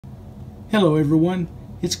Hello everyone,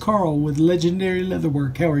 it's Carl with Legendary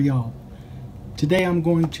Leatherwork. How are y'all? Today I'm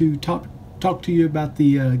going to talk to you about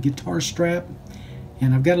the guitar strap,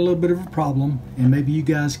 and I've got a little bit of a problem and maybe you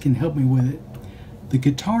guys can help me with it. The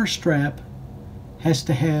guitar strap has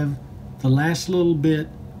to have the last little bit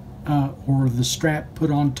or the strap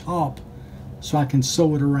put on top so I can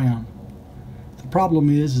sew it around. The problem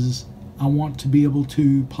is I want to be able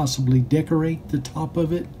to possibly decorate the top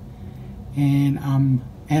of it, and I'm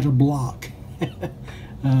at a block,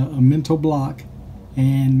 a mental block,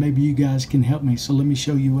 and maybe you guys can help me. So let me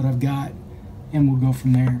show you what I've got and we'll go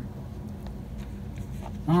from there.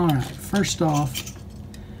 Alright, first off,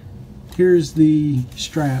 here's the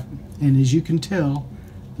strap, and as you can tell,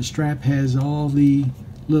 the strap has all the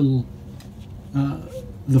little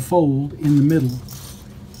the fold in the middle.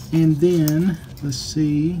 And then let's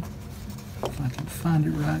see if I can find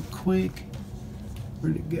it right quick.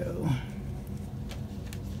 Where'd it go?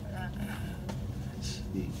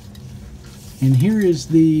 And here is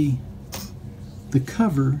the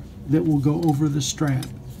cover that will go over the strap,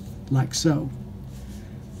 like so.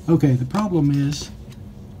 Okay, the problem is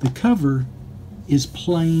the cover is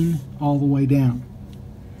plain all the way down.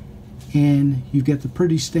 And you've got the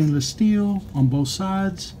pretty stainless steel on both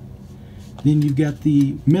sides. Then you've got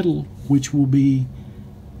the middle, which will be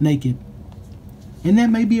naked. And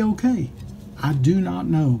that may be okay. I do not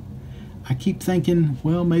know. I keep thinking,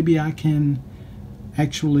 well, maybe I can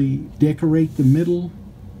actually decorate the middle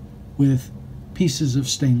with pieces of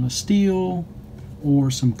stainless steel or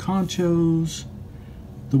some conchos.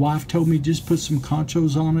 The wife told me just put some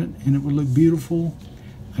conchos on it and it would look beautiful.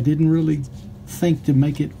 I didn't really think to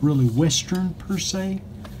make it really Western per se,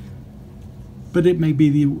 but it may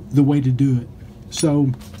be the way to do it. So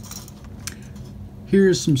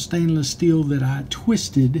here's some stainless steel that I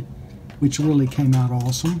twisted, which really came out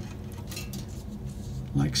awesome,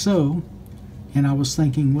 like so. And I was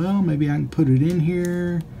thinking, well, maybe I can put it in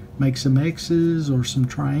here, make some X's or some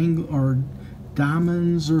triangle or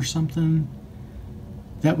diamonds or something.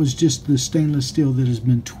 That was just the stainless steel that has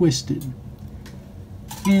been twisted.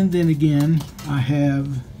 And then again, I have,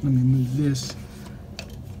 let me move this.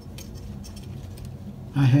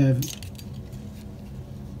 I have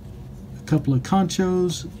a couple of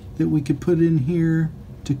conchos that we could put in here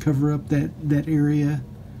to cover up that area.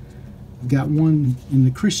 I've got one in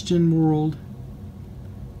the Christian world,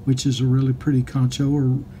 which is a really pretty concho,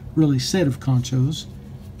 or really set of conchos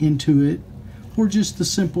into it, or just the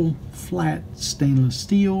simple flat stainless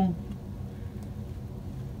steel.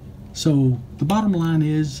 So the bottom line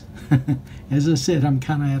is, as I said, I'm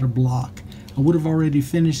kind of at a block. I would have already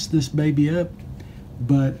finished this baby up,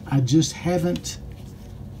 but I just haven't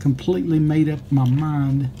completely made up my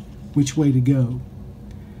mind which way to go.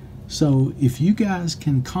 So if you guys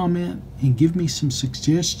can comment and give me some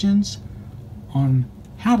suggestions on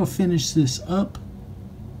how to finish this up,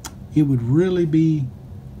 it would really be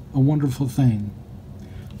a wonderful thing.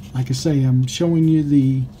 Like I say, I'm showing you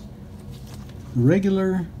the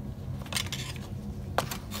regular,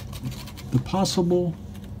 the possible,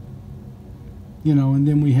 you know, and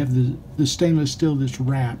then we have the stainless steel that's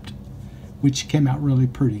wrapped, which came out really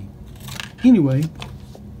pretty. Anyway,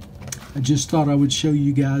 I just thought I would show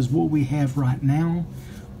you guys what we have right now.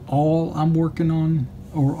 All I'm working on,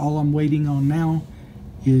 or all I'm waiting on now,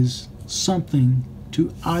 is something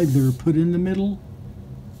to either put in the middle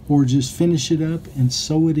or just finish it up and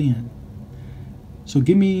sew it in. So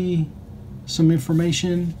give me some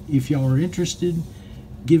information if y'all are interested.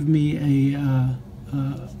 Give me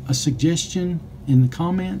a suggestion in the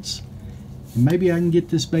comments, and maybe I can get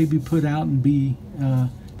this baby put out and be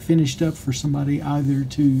finished up for somebody either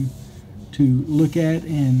to look at,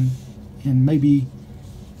 and maybe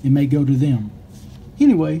it may go to them.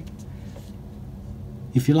 Anyway,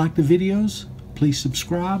 if you like the videos, please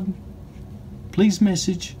subscribe, please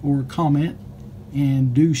message or comment,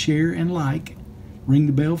 and do share and like. Ring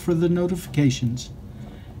the bell for the notifications.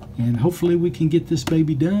 And hopefully we can get this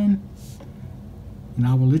baby done. And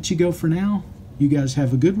I will let you go for now. You guys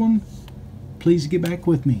have a good one. Please get back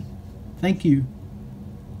with me. Thank you.